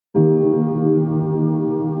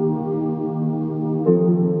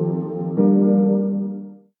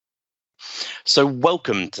So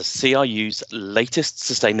welcome to CRU's latest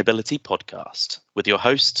sustainability podcast with your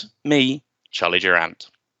host, me, Charlie Durant.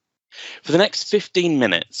 For the next 15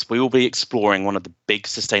 minutes, we will be exploring one of the big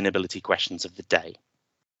sustainability questions of the day.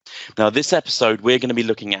 Now, this episode, we're going to be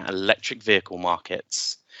looking at electric vehicle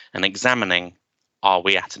markets and examining, are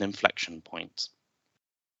we at an inflection point?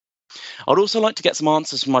 I'd also like to get some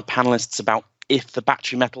answers from my panelists about if the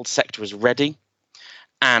battery metal sector is ready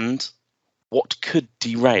and what could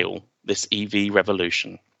derail this EV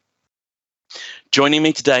revolution. Joining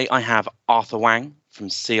me today, I have Arthur Wang from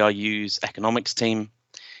CRU's economics team.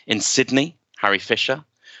 In Sydney, Harry Fisher,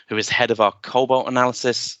 who is head of our cobalt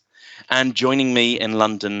analysis. And joining me in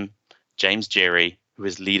London, James Jeary, who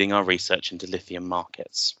is leading our research into lithium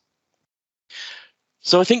markets.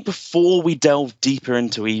 So I think before we delve deeper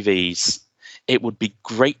into EVs, it would be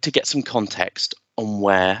great to get some context on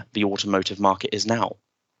where the automotive market is now.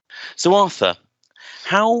 So Arthur,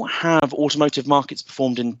 how have automotive markets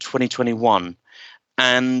performed in 2021,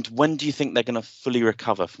 and when do you think they're going to fully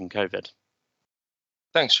recover from COVID?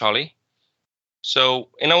 Thanks, Charlie. So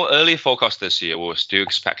in our early forecast this year, we were still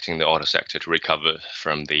expecting the auto sector to recover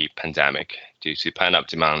from the pandemic due to pent-up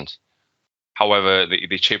demand. However,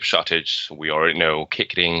 the chip shortage, we already know,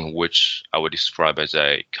 kicked in, which I would describe as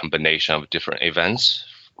a combination of different events,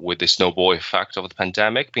 with the snowball effect of the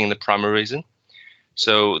pandemic being the primary reason.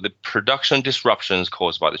 So the production disruptions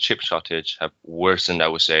caused by the chip shortage have worsened, I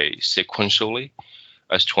would say, sequentially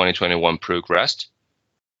as 2021 progressed.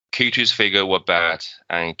 Q2's figure were bad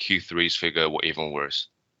and Q3's figure were even worse.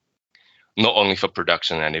 Not only for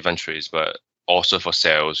production and inventories, but also for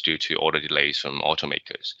sales due to order delays from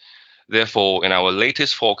automakers. Therefore, in our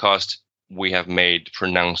latest forecast, we have made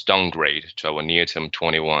pronounced downgrade to our near-term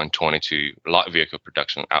 21-22 light vehicle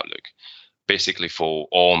production outlook, basically for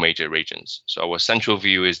all major regions. So our central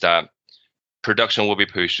view is that production will be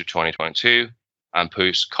pushed to 2022 and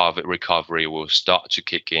post-COVID recovery will start to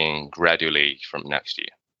kick in gradually from next year.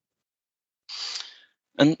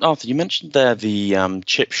 And Arthur, you mentioned there the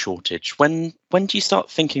chip shortage. When do you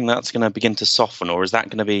start thinking that's going to begin to soften, or is that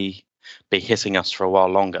going to be hitting us for a while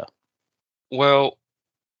longer? Well,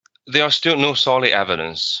 there are still no solid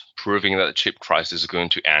evidence proving that the chip crisis is going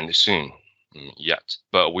to end soon yet,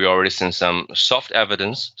 but we already seen some soft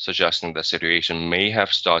evidence suggesting the situation may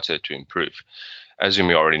have started to improve. As you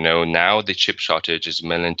may already know, now the chip shortage is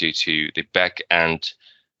mainly due to the back-end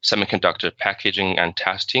semiconductor packaging and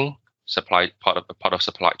testing part of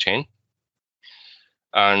supply chain.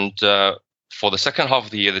 And for the second half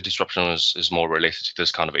of the year, the disruption is more related to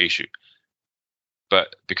this kind of issue.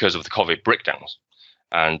 But because of the COVID breakdowns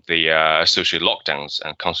and the associated lockdowns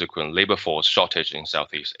and consequent labor force shortage in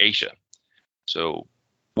Southeast Asia. So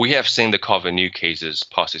we have seen the COVID new cases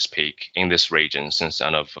pass its peak in this region since the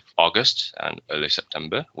end of August and early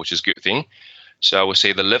September, which is a good thing. So I would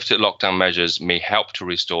say the lifted lockdown measures may help to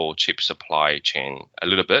restore chip supply chain a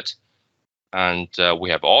little bit. And we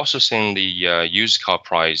have also seen the used car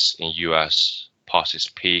price in US pass its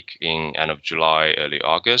peak in end of July, early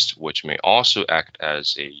August, which may also act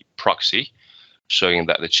as a proxy, showing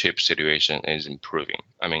that the chip situation is improving.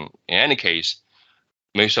 I mean, in any case,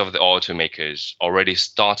 most of the automakers already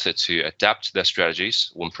started to adapt their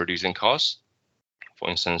strategies when producing cars. For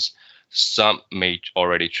instance, some may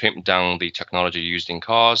already trim down the technology used in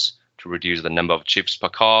cars to reduce the number of chips per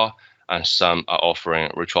car, and some are offering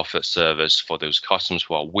retrofit service for those customers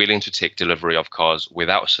who are willing to take delivery of cars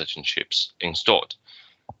without certain chips installed.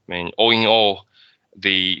 I mean, all in all,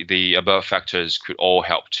 the above factors could all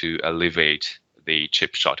help to alleviate the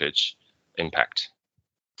chip shortage impact.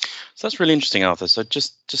 So that's really interesting, Arthur. So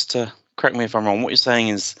just to correct me if I'm wrong, what you're saying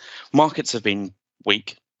is markets have been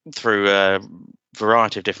weak through a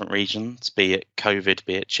variety of different reasons, be it COVID,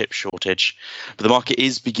 be it chip shortage, but the market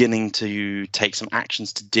is beginning to take some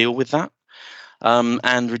actions to deal with that.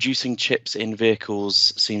 And reducing chips in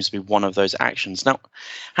vehicles seems to be one of those actions. Now,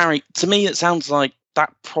 Harry, to me, it sounds like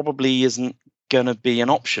that probably isn't going to be an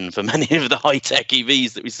option for many of the high-tech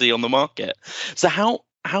EVs that we see on the market. So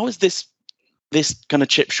how is this kind of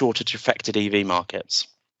chip shortage affected EV markets?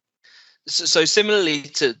 So similarly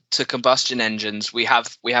to combustion engines, we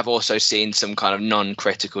have also seen some kind of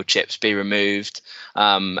non-critical chips be removed,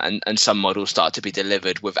 and some models start to be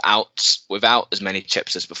delivered without as many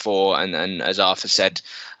chips as before, and as Arthur said,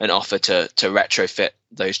 an offer to retrofit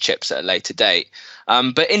those chips at a later date.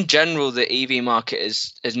 But in general, the EV market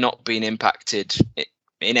has not been impacted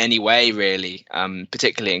in any way, really,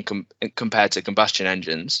 particularly compared to combustion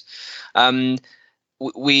engines.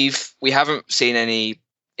 We haven't seen any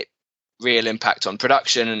real impact on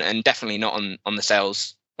production, and definitely not on the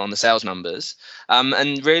sales numbers.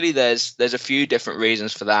 And really, there's a few different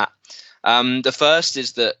reasons for that. The first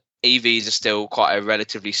is that EVs are still quite a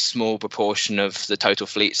relatively small proportion of the total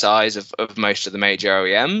fleet size of most of the major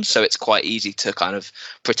OEMs. So it's quite easy to kind of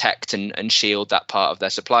protect and shield that part of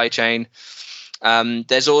their supply chain.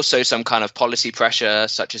 There's also some kind of policy pressure,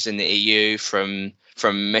 such as in the EU, from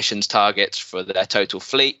emissions targets for their total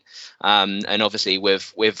fleet. And obviously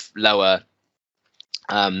with lower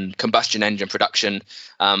combustion engine production,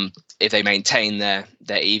 if they maintain their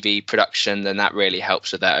EV production, then that really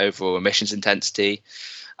helps with their overall emissions intensity.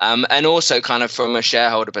 And also kind of from a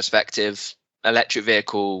shareholder perspective, electric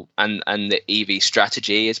vehicle and the EV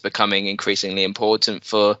strategy is becoming increasingly important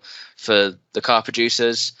for the car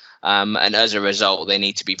producers. And as a result, they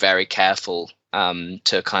need to be very careful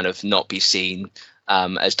to kind of not be seen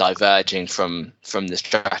as diverging from the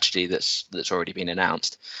strategy that's already been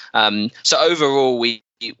announced. So overall, we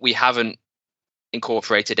haven't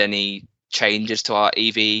incorporated any changes to our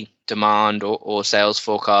EV demand or sales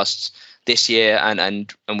forecasts this year,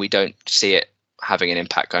 and we don't see it having an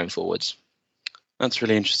impact going forwards. That's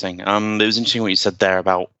really interesting. It was interesting what you said there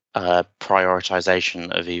about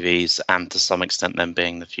prioritization of EVs and to some extent them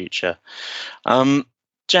being the future.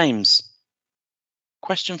 James,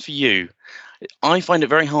 question for you. I find it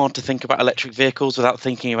very hard to think about electric vehicles without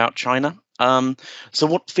thinking about China. So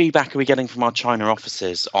what feedback are we getting from our China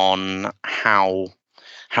offices on how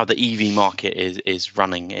the EV market is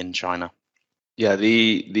running in China? Yeah,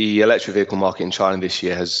 the electric vehicle market in China this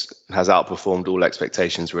year has outperformed all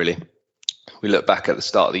expectations, really. We look back at the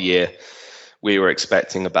start of the year, we were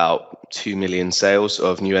expecting about 2 million sales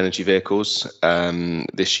of new energy vehicles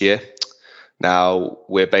this year. Now,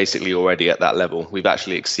 we're basically already at that level. We've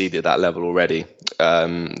actually exceeded that level already.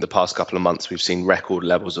 The past couple of months, we've seen record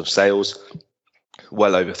levels of sales,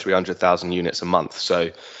 well over 300,000 units a month.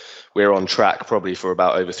 So we're on track probably for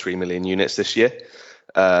about over 3 million units this year,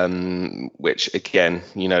 which again,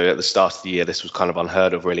 at the start of the year, this was kind of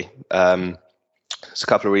unheard of, really. There's a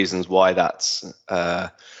couple of reasons why that's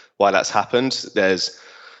happened. There's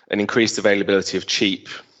an increased availability of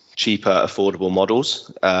cheaper, affordable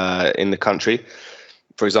models in the country.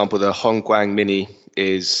 For example, the Hongguang Mini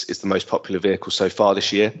is the most popular vehicle so far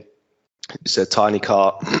this year. It's a tiny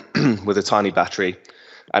car with a tiny battery,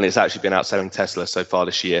 and it's actually been outselling Tesla so far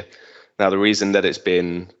this year. Now, the reason that it's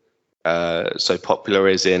been so popular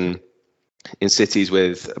is in cities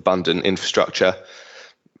with abundant infrastructure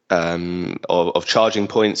of charging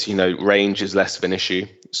points. Range is less of an issue,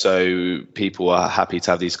 so people are happy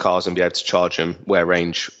to have these cars and be able to charge them where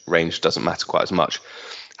range doesn't matter quite as much.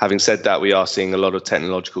 Having said that, we are seeing a lot of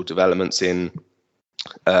technological developments in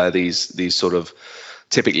these sort of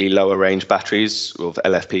typically lower range batteries with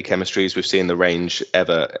LFP chemistries. We've seen the range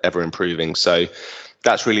ever improving. So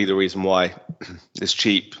that's really the reason why these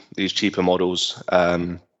cheaper models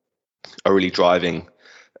are really driving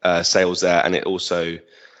sales there, and it also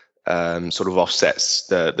sort of offsets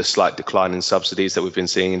the slight decline in subsidies that we've been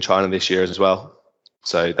seeing in China this year as well.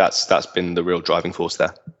 So that's been the real driving force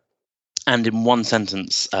there. And in one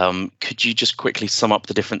sentence, could you just quickly sum up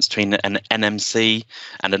the difference between an NMC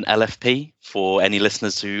and an LFP for any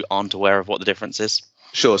listeners who aren't aware of what the difference is?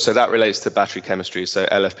 Sure. So that relates to battery chemistry. So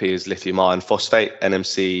LFP is lithium iron phosphate,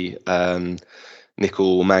 NMC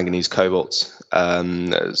nickel, manganese, cobalt.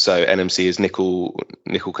 So NMC is nickel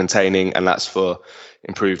containing, and that's for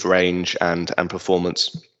improved range and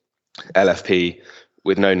performance. LFP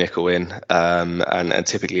with no nickel in, and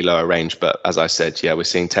typically lower range. But as I said, yeah, we're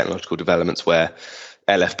seeing technological developments where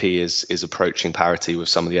LFP is approaching parity with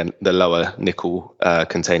some of the lower nickel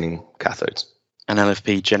containing cathodes. And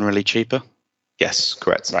LFP generally cheaper? Yes,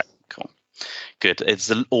 correct. Right, cool. Good.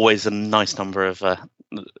 It's always a nice number of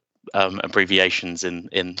abbreviations in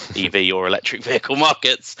EV or electric vehicle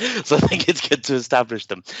markets, so I think it's good to establish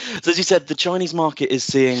them. So as you said, the Chinese market is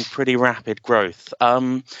seeing pretty rapid growth.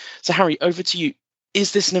 So Harry, over to you.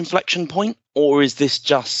 Is this an inflection point, or is this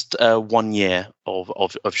just 1 year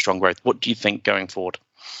of strong growth? What do you think going forward?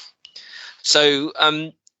 So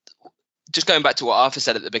just going back to what Arthur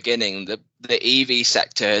said at the beginning, the EV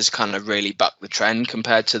sector has kind of really bucked the trend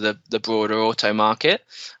compared to the broader auto market.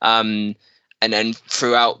 And then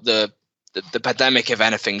throughout the pandemic, if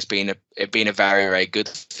anything's been a very, very good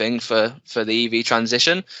thing for the EV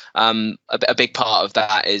transition. A big part of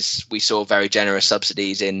that is we saw very generous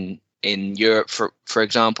subsidies in Europe, for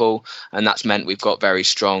example, and that's meant we've got very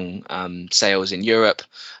strong sales in Europe.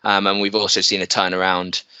 And we've also seen a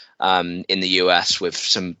turnaround in the US with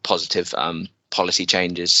some positive policy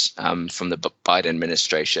changes from the Biden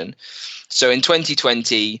administration. So in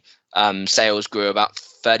 2020, sales grew about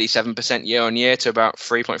 37% year on year to about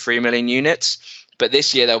 3.3 million units. But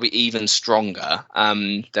this year they'll be even stronger.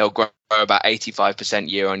 They'll grow about 85%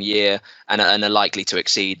 year on year, and are likely to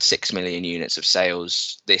exceed 6 million units of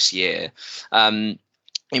sales this year.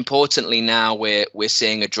 Importantly, now we're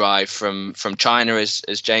seeing a drive from China,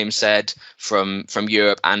 as James said, from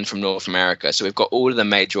Europe and from North America. So we've got all of the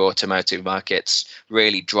major automotive markets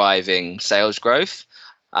really driving sales growth.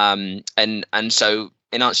 And so,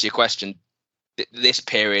 in answer to your question, this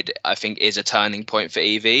period I think is a turning point for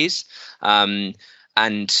EVs,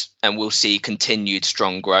 and we'll see continued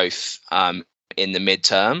strong growth in the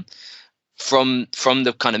midterm. From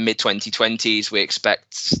the kind of mid-2020s, we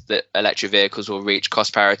expect that electric vehicles will reach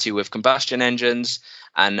cost parity with combustion engines,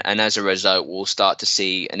 and as a result, we'll start to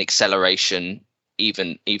see an acceleration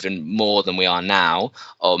even more than we are now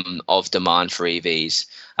of demand for EVs.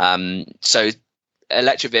 So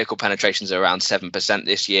electric vehicle penetrations are around 7%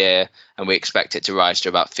 this year, and we expect it to rise to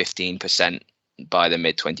about 15% by the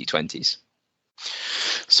mid-2020s.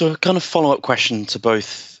 So a kind of follow-up question to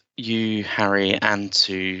both you, Harry, and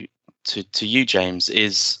to you, James,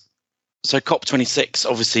 is, so COP26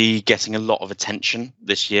 obviously getting a lot of attention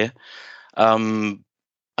this year. I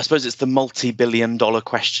suppose it's the multi-billion-dollar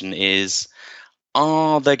question is,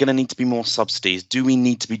 are there going to need to be more subsidies? Do we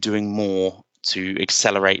need to be doing more to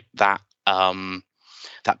accelerate that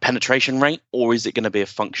penetration rate, or is it going to be a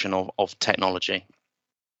function of technology?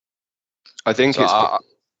 I think so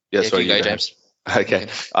it's sorry, you go, James. Okay.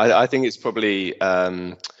 I think it's probably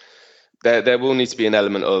there will need to be an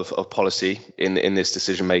element of policy in this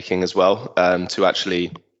decision making as well, to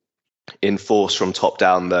actually enforce from top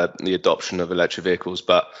down the adoption of electric vehicles.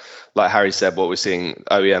 But like Harry said, what we're seeing,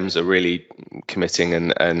 OEMs are really committing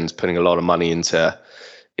and putting a lot of money into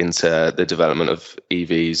the development of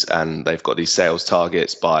EVs, and they've got these sales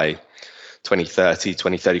targets by 2030,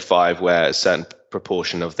 2035, where a certain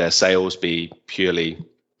proportion of their sales be purely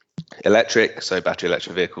electric, so battery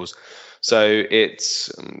electric vehicles. So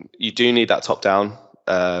you do need that top-down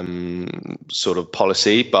sort of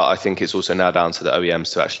policy, but I think it's also now down to the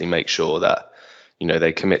OEMs to actually make sure that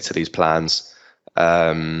they commit to these plans,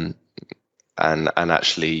 and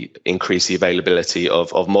actually increase the availability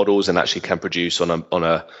of models, and actually can produce on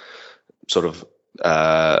a sort of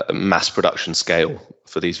mass production scale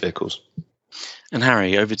for these vehicles. And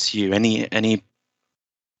Harry, over to you. Anything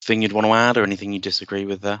you'd want to add, or anything you disagree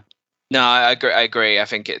with there? No, I agree. I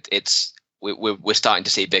think we're starting to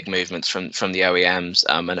see big movements from the OEMs,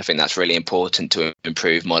 and I think that's really important to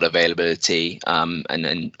improve mod availability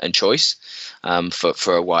and choice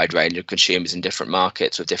for a wide range of consumers in different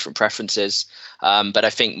markets with different preferences. But I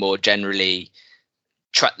think more generally,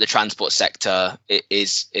 the transport sector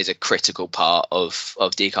is a critical part of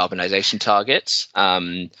decarbonisation targets.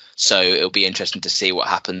 So it'll be interesting to see what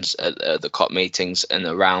happens at the COP meetings and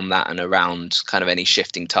around that, and around kind of any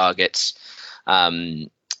shifting targets.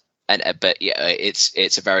 But yeah,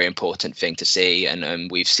 it's a very important thing to see,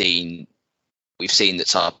 and we've seen that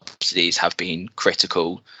subsidies have been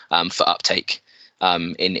critical for uptake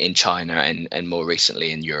in China and more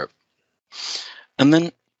recently in Europe. And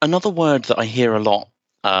then another word that I hear a lot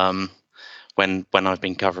when I've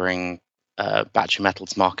been covering battery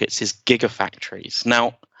metals markets is gigafactories.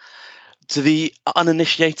 Now, to the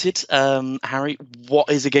uninitiated, Harry, what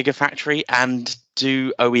is a gigafactory, and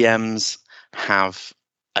do OEMs have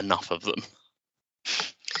enough of them?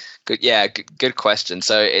 Good question.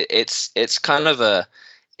 So it's kind of a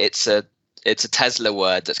Tesla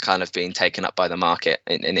word that's kind of being taken up by the market,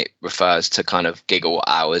 and it refers to kind of gigawatt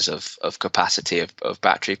hours of capacity of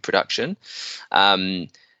battery production, and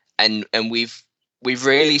we've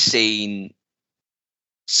really seen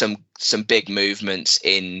some big movements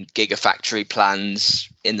in gigafactory plans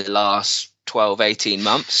in the last 12-18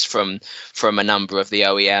 months from a number of the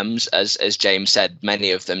OEMs. As James said,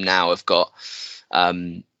 many of them now have got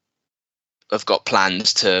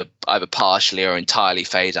plans to either partially or entirely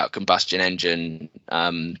phase out combustion engine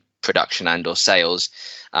production and or sales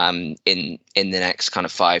in the next kind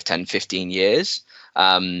of 5, 10, 15 years.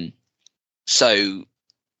 So,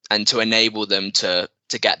 and to enable them to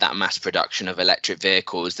get that mass production of electric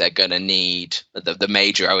vehicles, they're going to need, the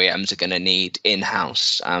major OEMs are going to need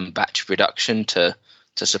in-house battery production to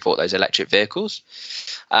support those electric vehicles.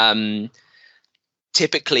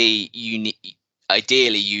 Typically,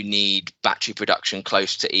 ideally you need battery production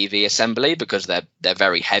close to EV assembly, because they're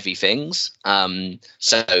very heavy things.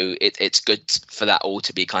 So it's good for that all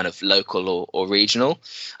to be kind of local or regional.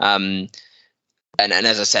 And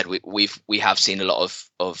as I said, we have seen a lot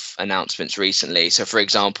of announcements recently. So, for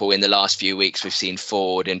example, in the last few weeks, we've seen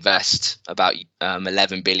Ford invest about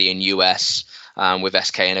 $11 billion US with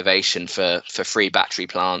SK Innovation for 3 battery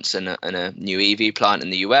plants and a new EV plant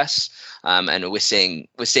in the US. And we're seeing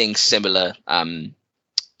similar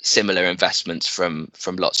similar investments from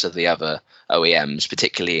lots of the other OEMs,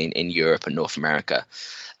 particularly in Europe and North America.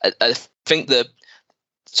 I think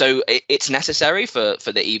it's necessary for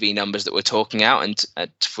the EV numbers that we're talking about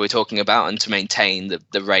and to maintain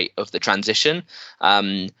the rate of the transition.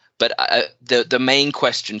 But the main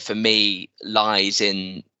question for me lies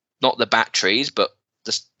in not the batteries, but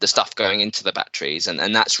the stuff going into the batteries,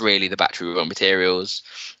 and that's really the battery raw materials.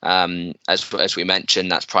 As we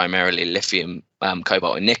mentioned, that's primarily lithium,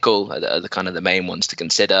 cobalt, and nickel are the kind of the main ones to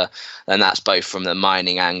consider, and that's both from the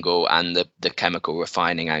mining angle and the chemical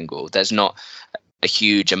refining angle. There's not a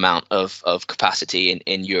huge amount of capacity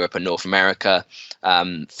in Europe and North America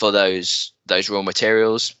for those raw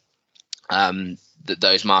materials.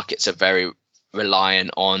 Those markets are very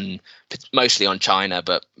reliant mostly on China,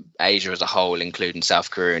 but Asia as a whole, including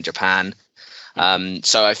South Korea and Japan.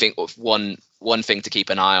 So I think one thing to keep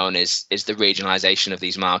an eye on is the regionalization of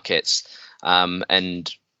these markets, and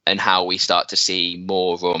how we start to see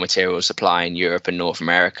more raw material supply in Europe and North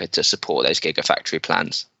America to support those gigafactory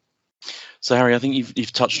plans. So, Harry, I think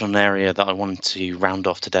you've touched on an area that I wanted to round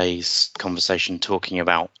off today's conversation talking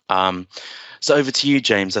about. So over to you,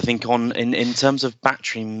 James. I think in terms of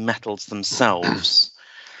battery metals themselves,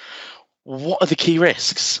 what are the key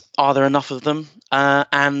risks? Are there enough of them?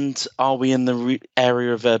 And are we in the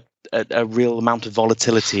area of a real amount of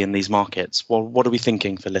volatility in these markets? Well, what are we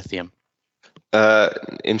thinking for lithium?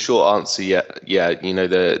 In short answer, yeah. You know,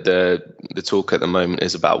 the talk at the moment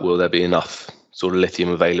is about, will there be enough sort of lithium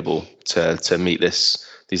available to meet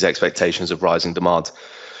these expectations of rising demand?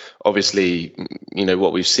 Obviously, you know,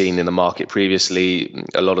 what we've seen in the market previously,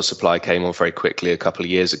 a lot of supply came on very quickly a couple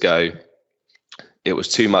of years ago. It was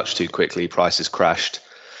too much too quickly, prices crashed.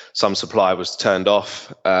 Some supply was turned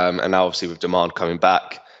off, and now obviously with demand coming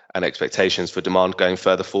back and expectations for demand going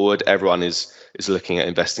further forward, everyone is looking at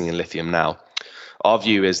investing in lithium now. Our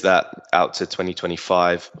view is that out to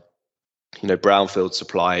 2025, you know, brownfield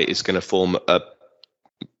supply is going to form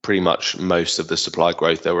pretty much most of the supply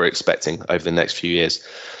growth that we're expecting over the next few years.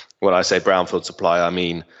 When I say brownfield supply, I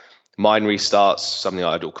mean mine restarts, something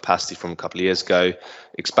idle capacity from a couple of years ago,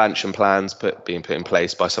 expansion plans being put in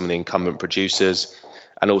place by some of the incumbent producers,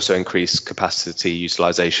 and also increased capacity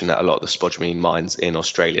utilization at a lot of the spodumene mines in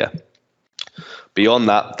Australia. Beyond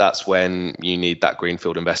that, that's when you need that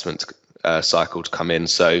greenfield investment cycle to come in.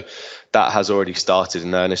 So that has already started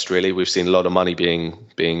in earnest, really. We've seen a lot of money being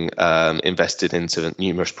invested into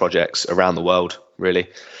numerous projects around the world, really.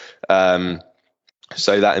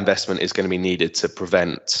 So that investment is going to be needed to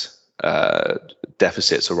prevent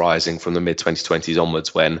deficits arising from the mid-2020s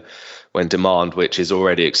onwards, when demand, which is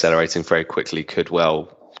already accelerating very quickly, could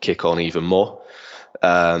well kick on even more.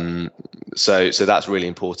 So that's really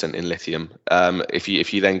important in lithium.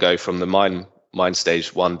 If you then go from the mine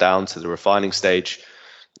stage 1 down to the refining stage,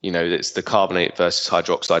 you know, it's the carbonate versus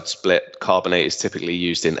hydroxide split. Carbonate is typically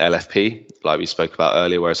used in LFP, like we spoke about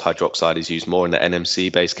earlier, whereas hydroxide is used more in the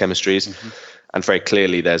NMC-based chemistries. Mm-hmm. And very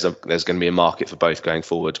clearly, there's going to be a market for both going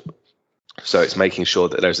forward. So it's making sure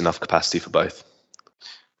that there's enough capacity for both.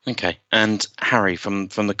 Okay. And Harry, from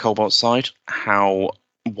the cobalt side,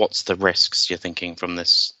 what's the risks you're thinking from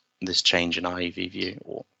this change in our EV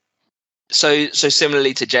view? So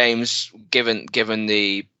similarly to James, given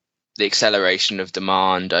the acceleration of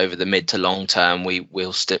demand over the mid to long term, we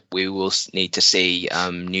will need to see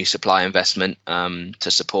new supply investment to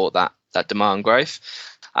support that demand growth.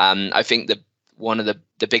 I think one of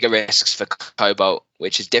the bigger risks for cobalt,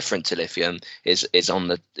 which is different to lithium, is on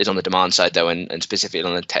the demand side, though, and specifically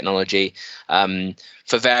on the technology,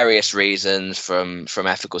 for various reasons, from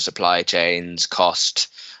ethical supply chains, cost,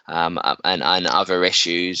 and other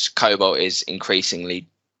issues. Cobalt is increasingly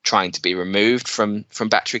trying to be removed from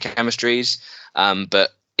battery chemistries,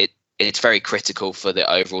 but it's very critical for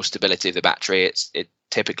the overall stability of the battery. It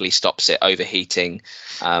typically stops it overheating,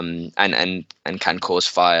 and can cause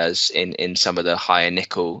fires in some of the higher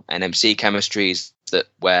nickel NMC chemistries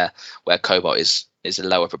where cobalt is a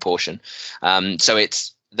lower proportion. So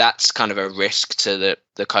that's kind of a risk to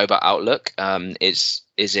the cobalt outlook, is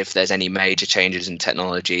if there's any major changes in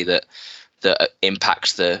technology that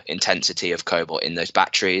impacts the intensity of cobalt in those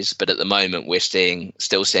batteries. But at the moment, we're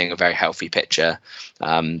still seeing a very healthy picture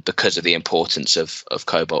because of the importance of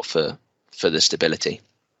cobalt for the stability.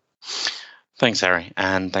 Thanks, Harry,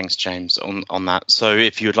 and thanks, James, on that. So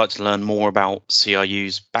if you would like to learn more about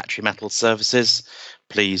CRU's battery metal services,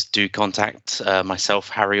 please do contact myself,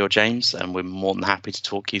 Harry, or James, and we're more than happy to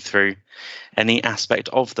talk you through any aspect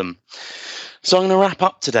of them. So I'm going to wrap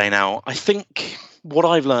up today now. I think what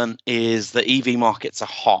I've learned is that EV markets are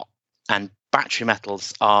hot and battery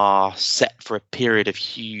metals are set for a period of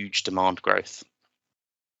huge demand growth.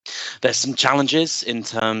 There's some challenges in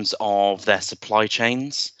terms of their supply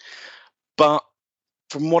chains, but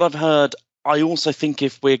from what I've heard, I also think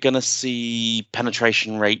if we're going to see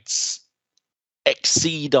penetration rates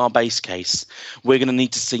exceed our base case, we're going to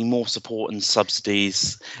need to see more support and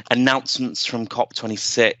subsidies, announcements from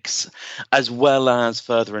COP26, as well as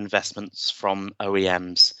further investments from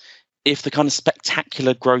OEMs, if the kind of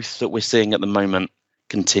spectacular growth that we're seeing at the moment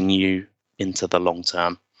continue into the long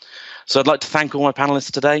term. So I'd like to thank all my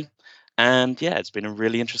panelists today. And yeah, it's been a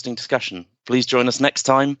really interesting discussion. Please join us next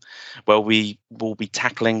time where we will be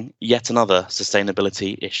tackling yet another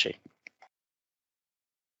sustainability issue.